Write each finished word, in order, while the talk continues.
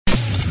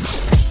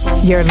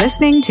You're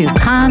listening to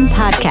Kan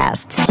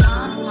Podcasts.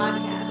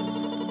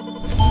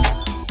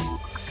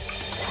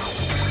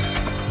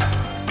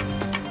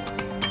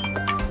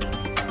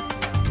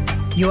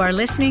 You are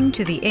listening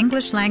to the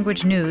English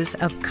language news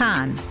of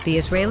Kan, the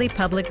Israeli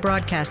Public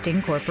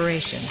Broadcasting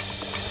Corporation.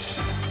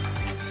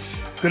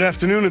 Good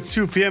afternoon. It's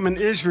 2 p.m. in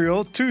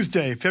Israel,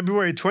 Tuesday,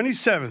 February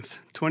 27th,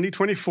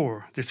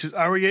 2024. This is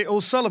Aryeh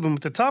O'Sullivan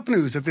with the top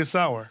news at this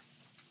hour.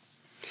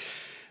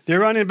 The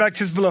Iranian-backed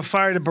Hezbollah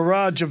fired a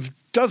barrage of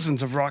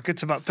dozens of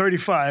rockets, about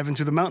 35,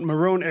 into the Mount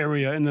Meron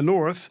area in the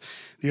north.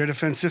 The air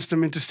defense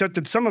system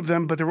intercepted some of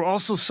them, but there were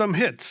also some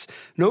hits.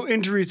 No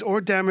injuries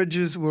or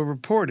damages were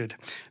reported.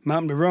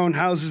 Mount Meron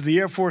houses the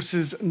Air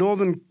Force's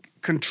Northern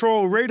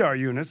Control radar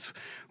units,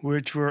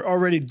 which were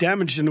already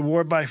damaged in the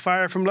war by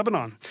fire from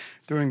Lebanon.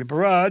 During the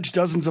barrage,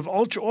 dozens of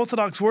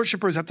ultra-Orthodox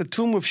worshippers at the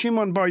tomb of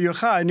Shimon Bar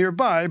Yochai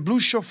nearby blew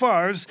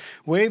shofars,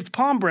 waved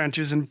palm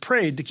branches, and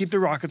prayed to keep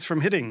the rockets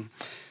from hitting.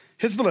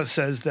 Hezbollah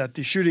says that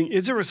the shooting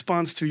is a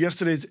response to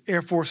yesterday's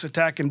Air Force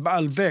attack in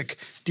Baalbek,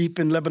 deep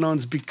in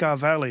Lebanon's Bekaa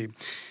Valley.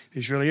 The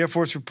Israeli Air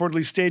Force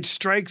reportedly staged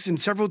strikes in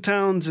several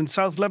towns in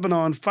South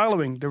Lebanon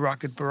following the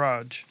rocket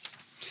barrage.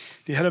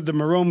 The head of the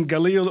Marom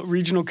Galil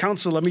Regional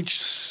Council, Amit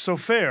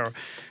Sofer,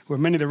 where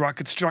many of the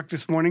rockets struck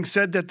this morning,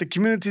 said that the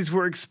communities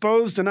were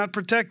exposed and not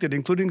protected,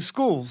 including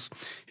schools.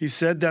 He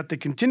said that the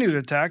continued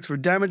attacks were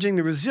damaging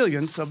the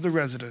resilience of the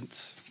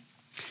residents.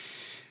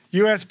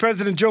 U.S.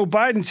 President Joe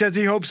Biden says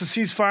he hopes a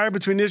ceasefire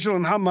between Israel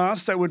and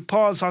Hamas that would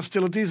pause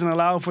hostilities and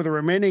allow for the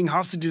remaining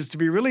hostages to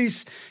be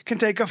released can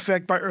take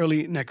effect by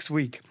early next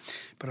week.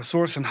 But a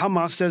source in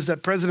Hamas says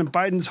that President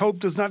Biden's hope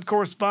does not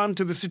correspond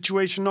to the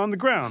situation on the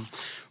ground.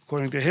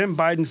 According to him,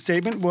 Biden's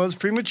statement was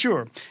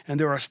premature, and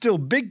there are still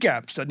big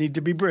gaps that need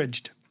to be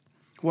bridged.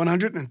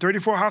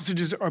 134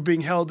 hostages are being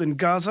held in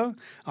Gaza.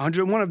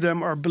 101 of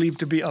them are believed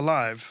to be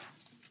alive.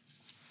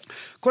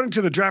 According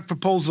to the draft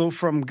proposal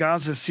from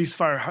Gaza's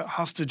ceasefire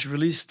hostage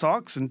release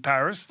talks in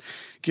Paris,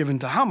 given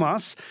to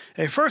Hamas,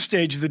 a first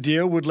stage of the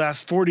deal would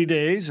last 40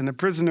 days, and the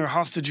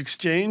prisoner-hostage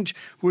exchange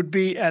would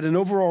be at an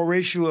overall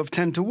ratio of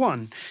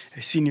 10-1.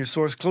 A senior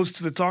source close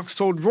to the talks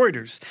told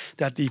Reuters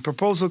that the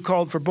proposal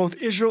called for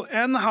both Israel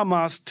and the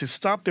Hamas to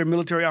stop their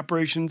military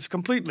operations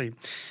completely.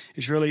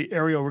 Israeli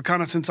aerial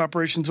reconnaissance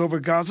operations over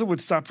Gaza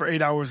would stop for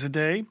 8 hours a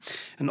day,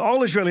 and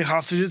all Israeli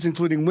hostages,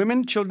 including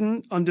women,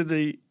 children under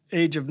the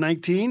age of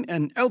 19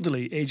 and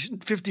elderly,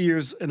 aged 50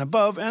 years and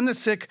above, and the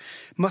sick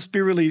must be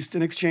released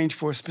in exchange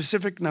for a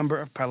specific number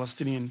of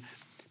Palestinian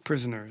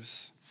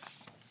prisoners.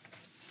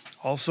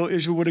 Also,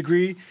 Israel would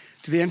agree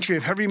to the entry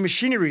of heavy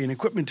machinery and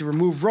equipment to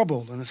remove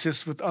rubble and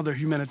assist with other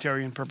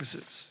humanitarian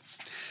purposes.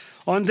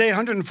 On day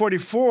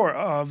 144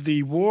 of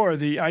the war,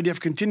 the IDF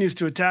continues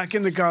to attack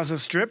in the Gaza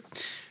Strip.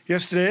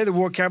 Yesterday, the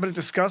War Cabinet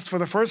discussed for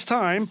the first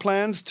time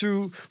plans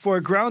for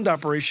a ground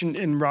operation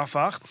in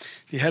Rafah.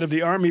 The head of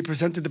the army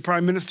presented the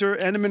Prime Minister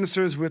and the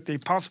ministers with a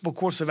possible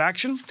course of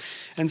action,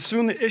 and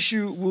soon the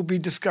issue will be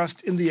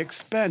discussed in the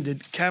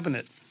expanded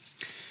cabinet.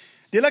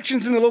 The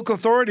elections in the local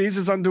authorities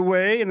is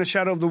underway in the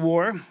shadow of the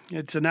war.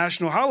 It's a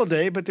national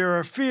holiday, but there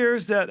are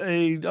fears that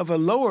of a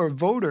lower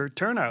voter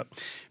turnout.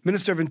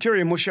 Minister of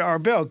Interior Moshe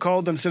Arbel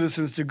called on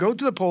citizens to go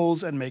to the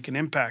polls and make an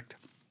impact.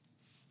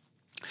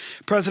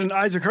 President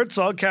Isaac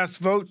Herzog cast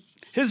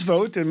his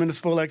vote in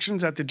municipal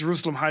elections at the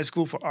Jerusalem High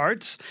School for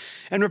Arts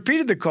and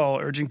repeated the call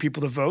urging people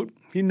to vote.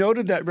 He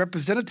noted that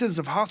representatives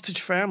of hostage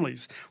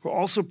families were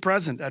also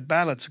present at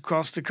ballots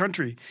across the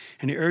country,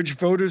 and he urged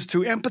voters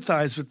to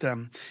empathize with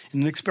them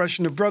in an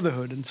expression of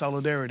brotherhood and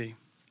solidarity.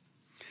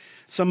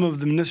 Some of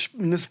the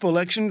municipal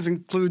elections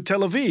include Tel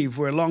Aviv,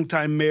 where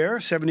longtime mayor,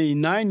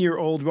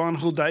 79-year-old Ron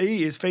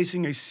Huldai, is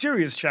facing a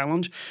serious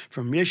challenge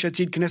from Yesh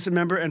Atid Knesset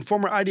member and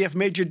former IDF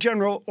Major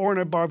General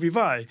Orna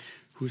Barvivai,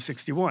 who is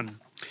 61.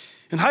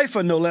 In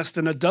Haifa, no less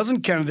than a dozen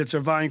candidates are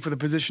vying for the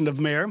position of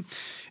mayor.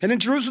 And in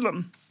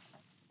Jerusalem,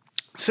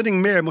 sitting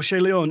mayor Moshe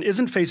Leon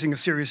isn't facing a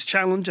serious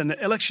challenge, and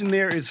the election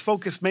there is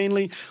focused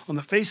mainly on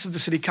the face of the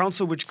city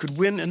council, which could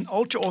win an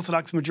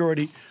ultra-Orthodox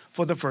majority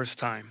for the first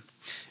time.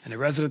 And a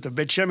resident of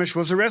Beit Shemesh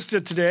was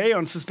arrested today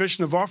on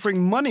suspicion of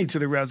offering money to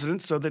the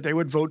residents so that they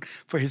would vote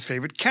for his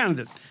favorite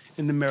candidate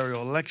in the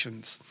mayoral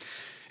elections.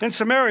 In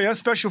Samaria,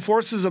 special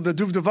forces of the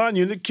Duvdevan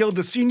unit killed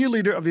the senior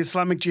leader of the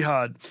Islamic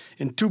Jihad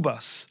in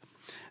Tubas,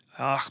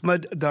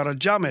 Ahmed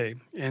Darajame.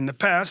 In the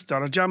past,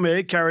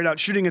 Darajame carried out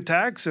shooting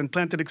attacks and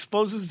planted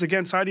explosives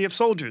against IDF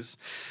soldiers.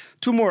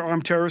 2 more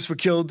armed terrorists were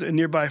killed in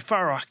nearby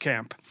Farah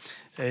camp.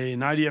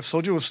 An IDF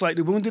soldier was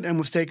slightly wounded and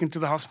was taken to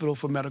the hospital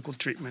for medical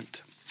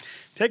treatment.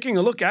 Taking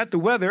a look at the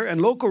weather, and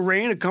local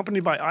rain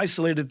accompanied by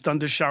isolated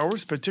thunder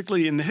showers,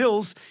 particularly in the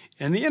hills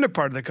and the inner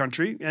part of the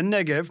country and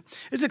Negev,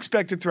 is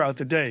expected throughout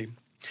the day.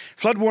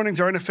 Flood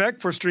warnings are in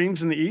effect for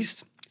streams in the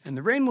east, and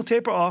the rain will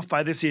taper off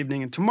by this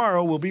evening, and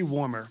tomorrow will be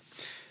warmer.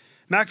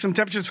 Maximum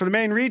temperatures for the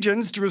main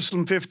regions: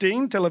 Jerusalem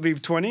 15, Tel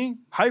Aviv 20,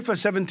 Haifa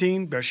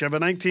 17, Beersheba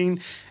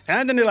 19,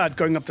 and in Eilat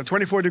going up to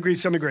 24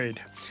 degrees centigrade.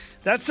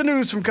 That's the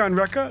news from Kan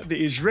Reka,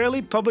 the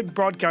Israeli Public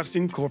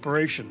Broadcasting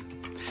Corporation.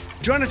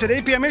 Join us at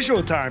 8 p.m.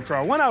 Israel time for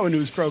our one-hour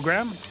news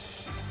program,